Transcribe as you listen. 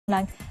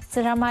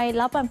Seramai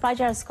 8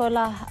 pelajar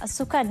sekolah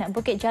sukan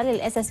Bukit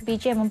Jalil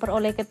SSBJ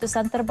memperoleh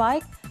keputusan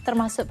terbaik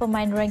termasuk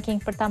pemain ranking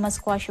pertama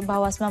skuash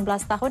bawah 19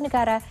 tahun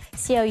negara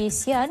Xiao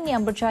Yisian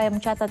yang berjaya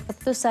mencatat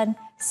keputusan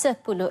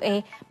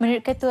 10A.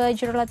 Menurut Ketua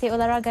Jurulatih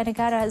Olahraga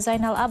Negara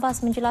Zainal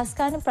Abbas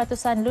menjelaskan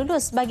peratusan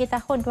lulus bagi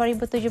tahun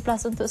 2017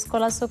 untuk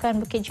Sekolah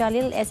Sukan Bukit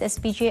Jalil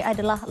SSBJ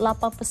adalah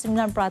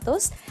 89%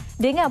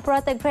 dengan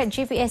purata grade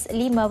GPS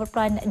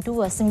 5.29.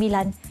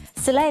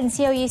 Selain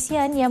Xiao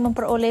Yisian yang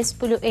memperoleh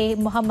 10A,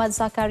 Muhammad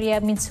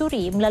Zakaria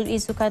Minsuri melalui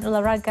sukan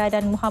olahraga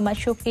dan Muhammad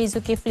Syukri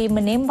Zulkifli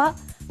menembak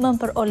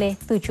memperoleh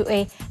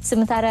 7A.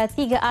 Sementara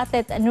 3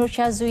 atlet Nur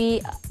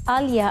Syazwi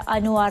Alia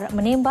Anwar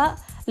menembak,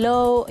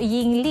 Lo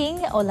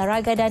Yingling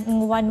olahraga dan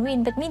Ng Wan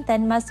Win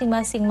badminton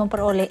masing-masing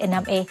memperoleh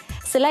 6A.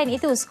 Selain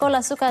itu,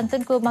 Sekolah Sukan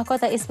Tunku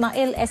Mahkota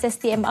Ismail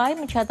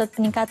SSTMI mencatat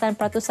peningkatan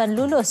peratusan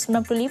lulus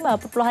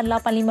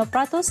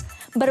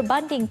 95.85%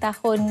 berbanding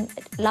tahun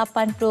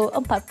 84.61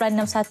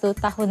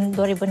 tahun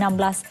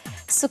 2016.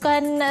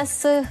 Sukan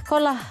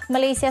Sekolah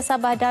Malaysia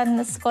Sabah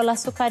dan Sekolah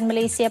Sukan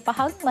Malaysia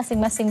Pahang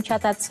masing-masing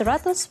mencatat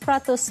 100%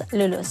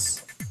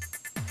 lulus.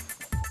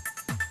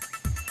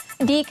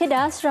 Di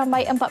Kedah,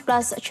 seramai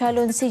 14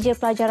 calon sijil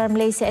pelajaran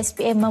Malaysia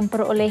SPM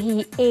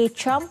memperolehi A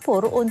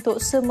campur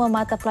untuk semua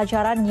mata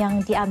pelajaran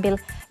yang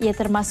diambil. Ia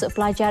termasuk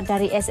pelajar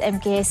dari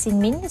SMK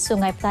Sinmin,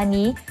 Sungai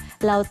Petani,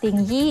 Laut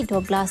Tinggi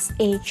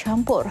 12A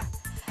campur.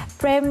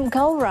 Prem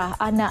Gaura,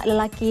 anak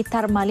lelaki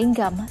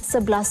Tarmalingam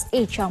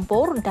 11A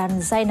campur dan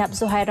Zainab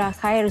Zuhaira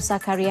Khair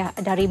Zakaria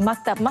dari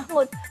Maktab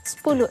Mahmud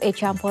 10A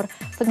campur.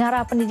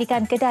 Pengarah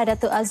Pendidikan Kedah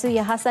Datuk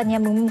Azuya Hassan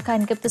yang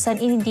mengumumkan keputusan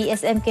ini di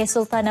SMK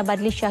Sultanah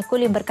Badlisha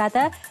Kulim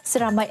berkata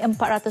seramai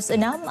 406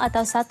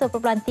 atau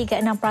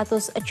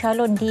 1.36%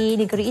 calon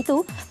di negeri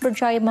itu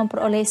berjaya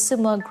memperoleh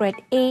semua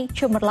grade A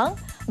Cemerlang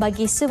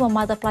bagi semua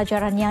mata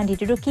pelajaran yang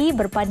diduduki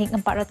berbanding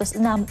 406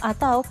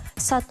 atau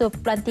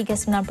 1.39%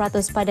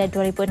 pada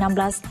 2016.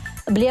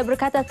 Beliau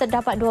berkata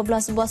terdapat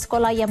 12 buah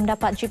sekolah yang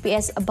mendapat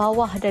GPS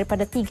bawah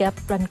daripada 3.0,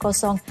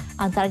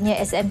 antaranya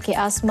SMK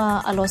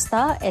Asma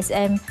Alosta,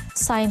 SM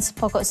Sains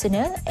Pokok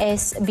Sena,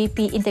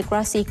 SBP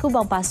Integrasi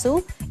Kubang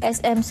Pasu,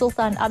 SM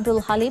Sultan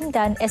Abdul Halim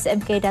dan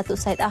SMK Datuk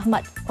Said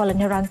Ahmad Kuala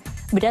Nerang.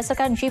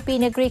 Berdasarkan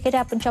GP Negeri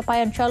Kedah,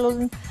 pencapaian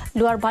calon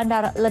luar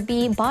bandar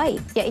lebih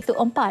baik iaitu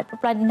 4.66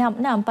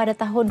 pada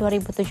tahun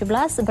 2017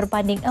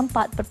 berbanding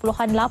 4.80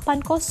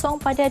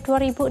 pada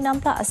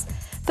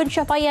 2016.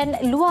 Pencapaian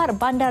luar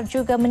bandar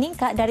juga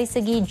meningkat dari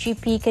segi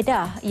GP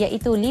Kedah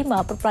iaitu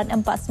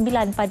 5.49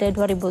 pada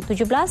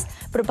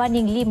 2017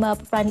 berbanding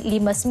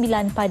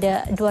 5.59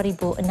 pada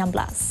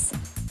 2016.